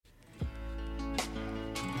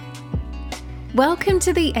Welcome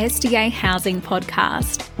to the SDA Housing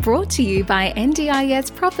Podcast, brought to you by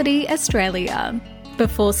NDIS Property Australia.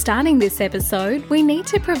 Before starting this episode, we need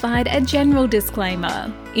to provide a general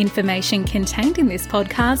disclaimer. Information contained in this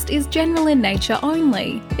podcast is general in nature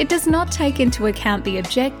only. It does not take into account the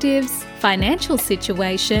objectives, financial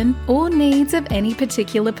situation, or needs of any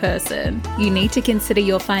particular person. You need to consider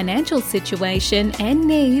your financial situation and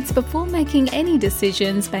needs before making any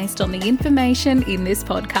decisions based on the information in this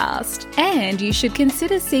podcast. And you should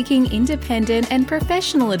consider seeking independent and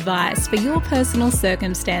professional advice for your personal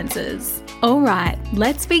circumstances. All right,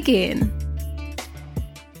 let's begin.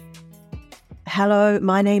 Hello,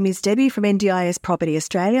 my name is Debbie from NDIS Property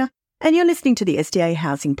Australia, and you're listening to the SDA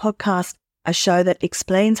Housing Podcast, a show that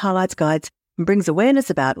explains, highlights, guides, and brings awareness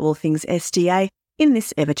about all things SDA in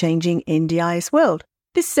this ever-changing NDIS world.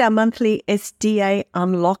 This is our monthly SDA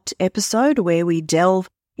Unlocked episode where we delve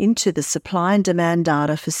into the supply and demand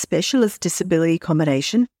data for specialist disability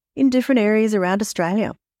accommodation in different areas around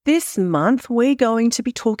Australia. This month, we're going to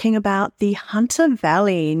be talking about the Hunter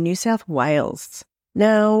Valley in New South Wales.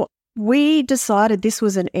 Now, we decided this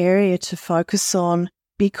was an area to focus on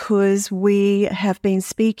because we have been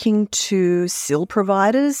speaking to SIL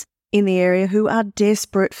providers in the area who are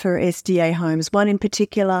desperate for SDA homes. One in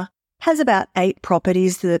particular has about 8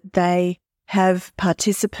 properties that they have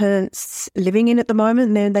participants living in at the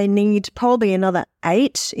moment, and they need probably another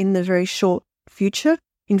 8 in the very short future.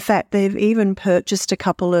 In fact, they've even purchased a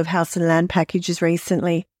couple of house and land packages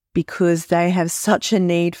recently because they have such a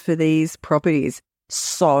need for these properties.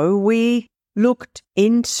 So we looked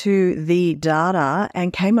into the data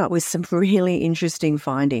and came up with some really interesting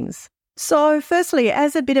findings. So firstly,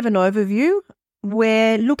 as a bit of an overview,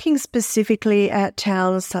 we're looking specifically at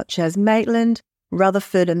towns such as Maitland,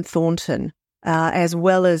 Rutherford and Thornton, as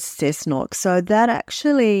well as Cessnock. So that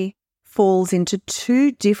actually falls into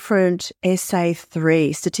 2 different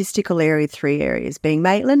SA3, Statistical Area 3 areas, being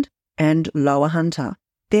Maitland and Lower Hunter.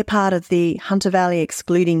 They're part of the Hunter Valley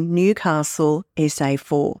excluding Newcastle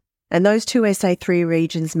SA4. And those 2 SA3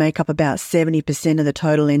 regions make up about 70% of the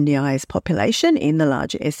total NDIS population in the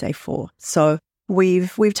larger SA4. So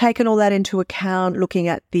we've taken all that into account looking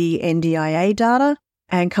at the NDIA data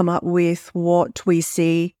and come up with what we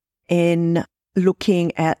see in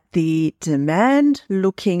looking at the demand,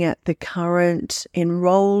 looking at the current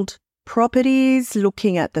enrolled properties,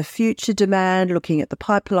 looking at the future demand, looking at the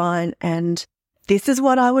pipeline, and this is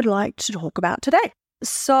what I would like to talk about today.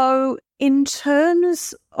 So in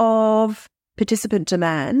terms of participant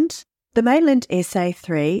demand, the Maitland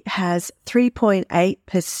SA3 has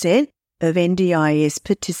 3.8% of NDIS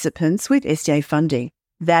participants with SDA funding.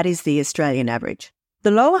 That is the Australian average.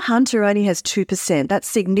 The Lower Hunter only has 2%. That's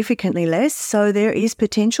significantly less, so there is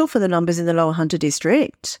potential for the numbers in the Lower Hunter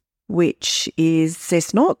district, which is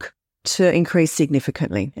Cessnock, to increase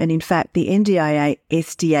significantly. And in fact, the NDIA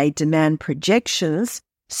SDA demand projections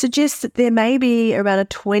suggest that there may be around a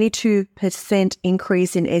 22%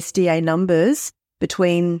 increase in SDA numbers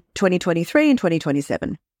between 2023 and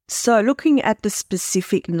 2027. So looking at the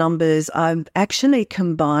specific numbers, I've actually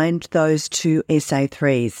combined those 2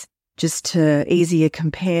 SA3s just to easier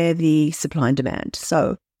compare the supply and demand.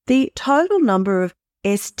 So the total number of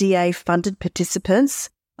SDA funded participants,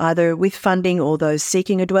 either with funding or those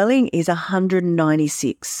seeking a dwelling, is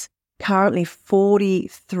 196. Currently,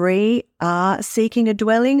 43 are seeking a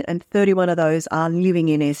dwelling and 31 of those are living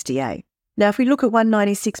in SDA. Now, if we look at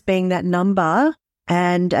 196 being that number,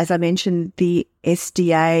 and as I mentioned, the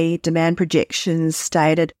SDA demand projections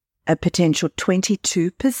stated a potential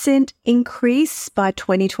 22% increase by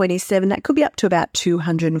 2027, that could be up to about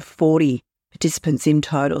 240 participants in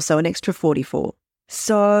total, so an extra 44.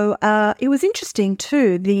 So it was interesting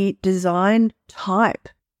too, the design type,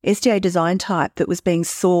 SDA design type that was being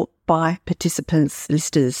sought by participants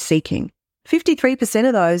listed as seeking. 53%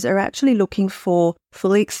 of those are actually looking for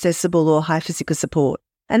fully accessible or high physical support.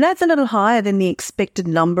 And that's a little higher than the expected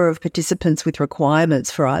number of participants with requirements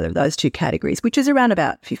for either of those 2 categories, which is around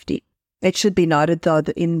about 50. It should be noted, though,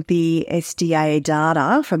 that in the SDA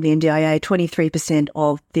data from the NDIA, 23%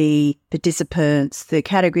 of the participants, the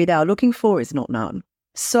category they are looking for is not known.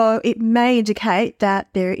 So it may indicate that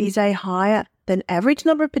there is a higher than average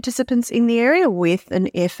number of participants in the area with an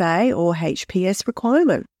FA or HPS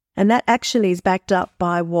requirement. And that actually is backed up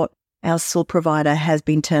by what our SIL provider has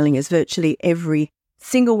been telling us. Virtually every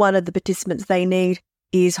single one of the participants they need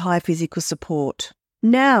is high physical support.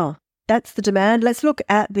 Now, that's the demand. Let's look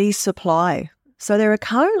at the supply. So there are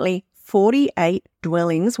currently 48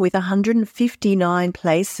 dwellings with 159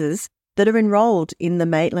 places that are enrolled in the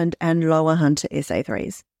Maitland and Lower Hunter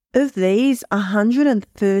SA3s. Of these,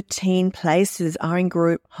 113 places are in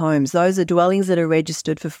group homes. Those are dwellings that are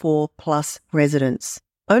registered for 4+ residents.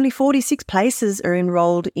 Only 46 places are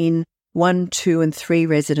enrolled in 1, 2 and 3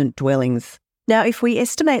 resident dwellings. Now, if we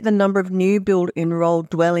estimate the number of new build enrolled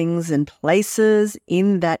dwellings and places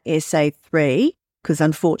in that SA3, because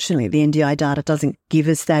unfortunately the NDI data doesn't give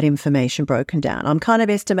us that information broken down, I'm kind of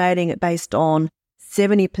estimating it based on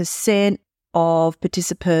 70% of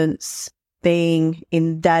participants being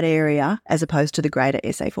in that area as opposed to the greater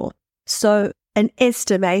SA4. So an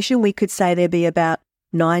estimation, we could say there'd be about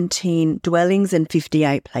 19 dwellings and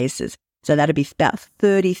 58 places. So that'd be about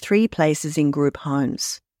 33 places in group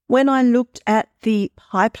homes. When I looked at the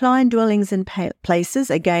pipeline dwellings and places,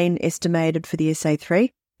 again estimated for the SA3,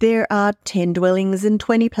 there are 10 dwellings and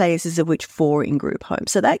 20 places, of which 4 in group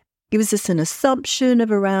homes. So that gives us an assumption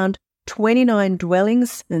of around 29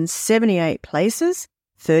 dwellings and 78 places,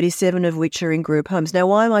 37 of which are in group homes. Now,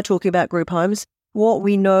 why am I talking about group homes? What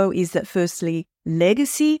we know is that firstly,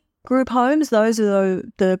 legacy group homes, those are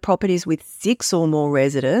the properties with 6 or more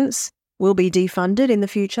residents, will be defunded in the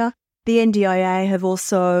future. The NDIA have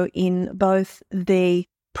also, in both the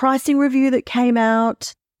pricing review that came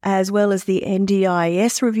out as well as the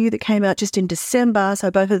NDIS review that came out just in December,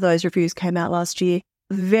 so both of those reviews came out last year,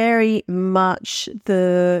 very much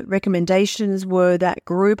the recommendations were that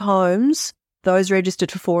group homes, those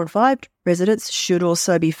registered for 4 and 5 residents, should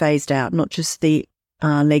also be phased out, not just the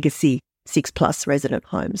legacy 6+ resident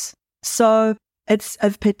homes. So it's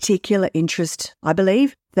of particular interest, I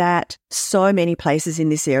believe, that so many places in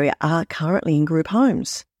this area are currently in group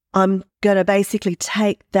homes. I'm going to basically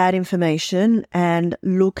take that information and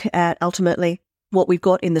look at ultimately what we've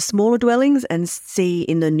got in the smaller dwellings and see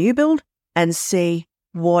in the new build and see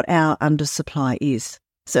what our undersupply is.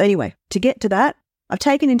 So anyway, to get to that, I've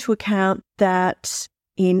taken into account that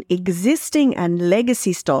in existing and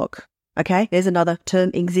legacy stock, okay, there's another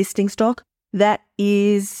term, existing stock, that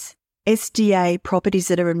is SDA properties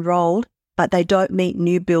that are enrolled, but they don't meet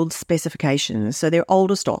new build specifications. So they're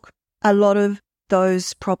older stock. A lot of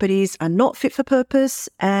those properties are not fit for purpose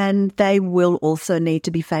and they will also need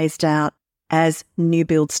to be phased out as new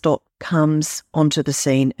build stock comes onto the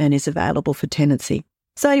scene and is available for tenancy.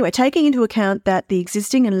 So anyway, taking into account that the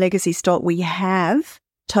existing and legacy stock we have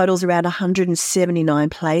totals around 179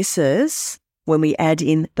 places when we add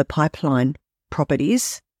in the pipeline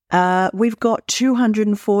properties, we've got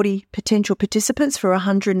 240 potential participants for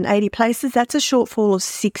 180 places. That's a shortfall of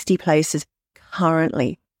 60 places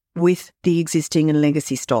currently with the existing and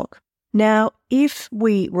legacy stock. Now, if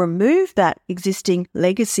we remove that existing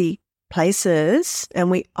legacy places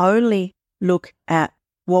and we only look at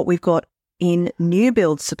what we've got in new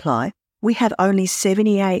build supply, we have only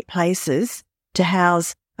 78 places to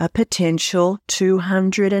house a potential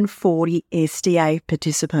 240 SDA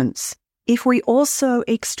participants. If we also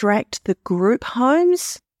extract the group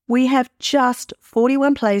homes, we have just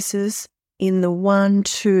 41 places in the 1,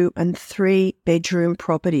 2 and 3 bedroom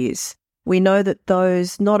properties. We know that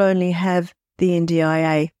those not only have the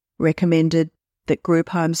NDIA recommended that group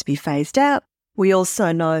homes be phased out, we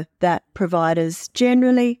also know that providers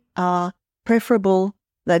generally are preferable,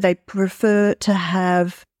 that they prefer to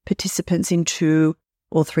have participants in 2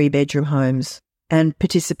 or 3 bedroom homes. And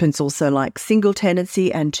participants also like single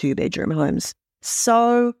tenancy and 2 bedroom homes.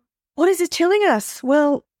 So what is it telling us?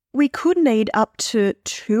 Well, we could need up to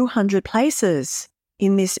 200 places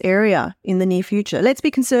in this area in the near future. Let's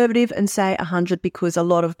be conservative and say 100 because a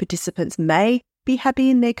lot of participants may be happy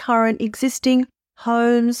in their current existing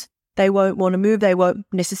homes. They won't want to move. They won't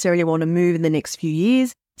necessarily want to move in the next few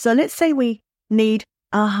years. So let's say we need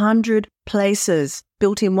 100 places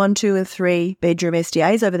built in 1, 2 and 3 bedroom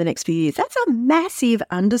SDAs over the next few years. That's a massive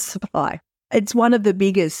undersupply. It's one of the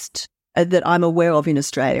biggest that I'm aware of in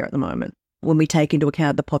Australia at the moment when we take into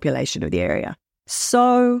account the population of the area.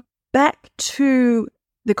 So back to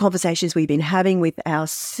the conversations we've been having with our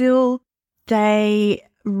SIL, they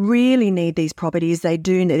really need these properties. They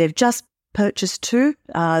do. They've just purchased 2.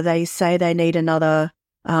 They say they need another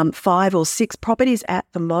 5 or 6 properties at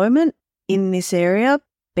the moment in this area,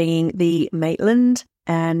 being the Maitland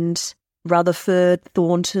and Rutherford,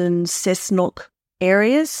 Thornton, Cessnock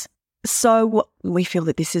areas. So we feel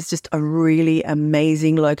that this is just a really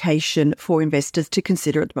amazing location for investors to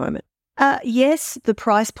consider at the moment. Yes, the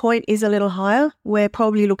price point is a little higher. We're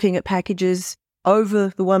probably looking at packages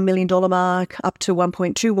over the $1 million mark, up to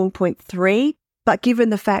 1.2, 1.3. But given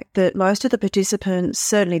the fact that most of the participants,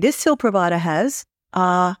 certainly this SIL provider has,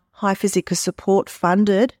 are high physical support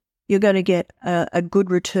funded, you're going to get a good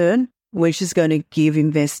return, which is going to give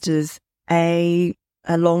investors a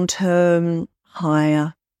long-term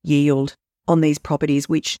higher yield on these properties,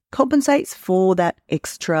 which compensates for that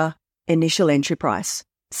extra initial entry price.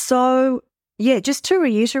 So, yeah, just to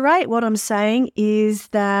reiterate, what I'm saying is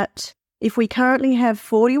that if we currently have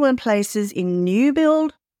 41 places in new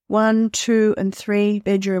build, 1, 2 and 3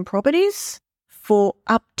 bedroom properties for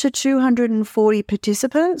up to 240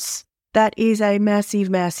 participants, that is a massive,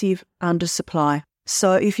 massive undersupply.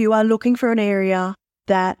 So if you are looking for an area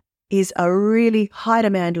that is a really high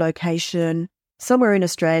demand location somewhere in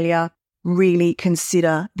Australia, really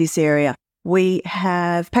consider this area. We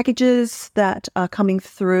have packages that are coming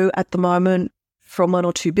through at the moment from 1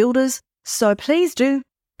 or 2 builders. So please do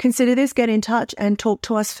consider this, get in touch and talk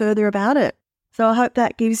to us further about it. So I hope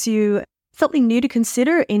that gives you something new to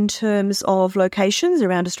consider in terms of locations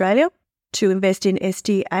around Australia to invest in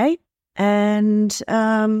SDA and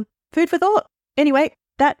food for thought. Anyway,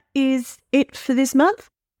 that is it for this month,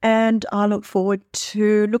 and I look forward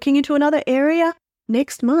to looking into another area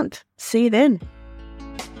next month. See you then.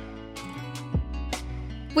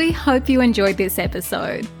 We hope you enjoyed this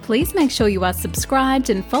episode. Please make sure you are subscribed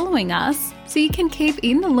and following us so you can keep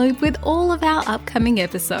in the loop with all of our upcoming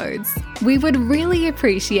episodes. We would really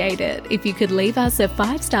appreciate it if you could leave us a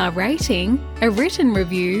 5-star rating, a written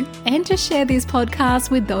review, and to share this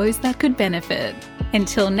podcast with those that could benefit.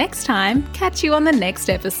 Until next time, catch you on the next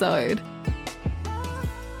episode.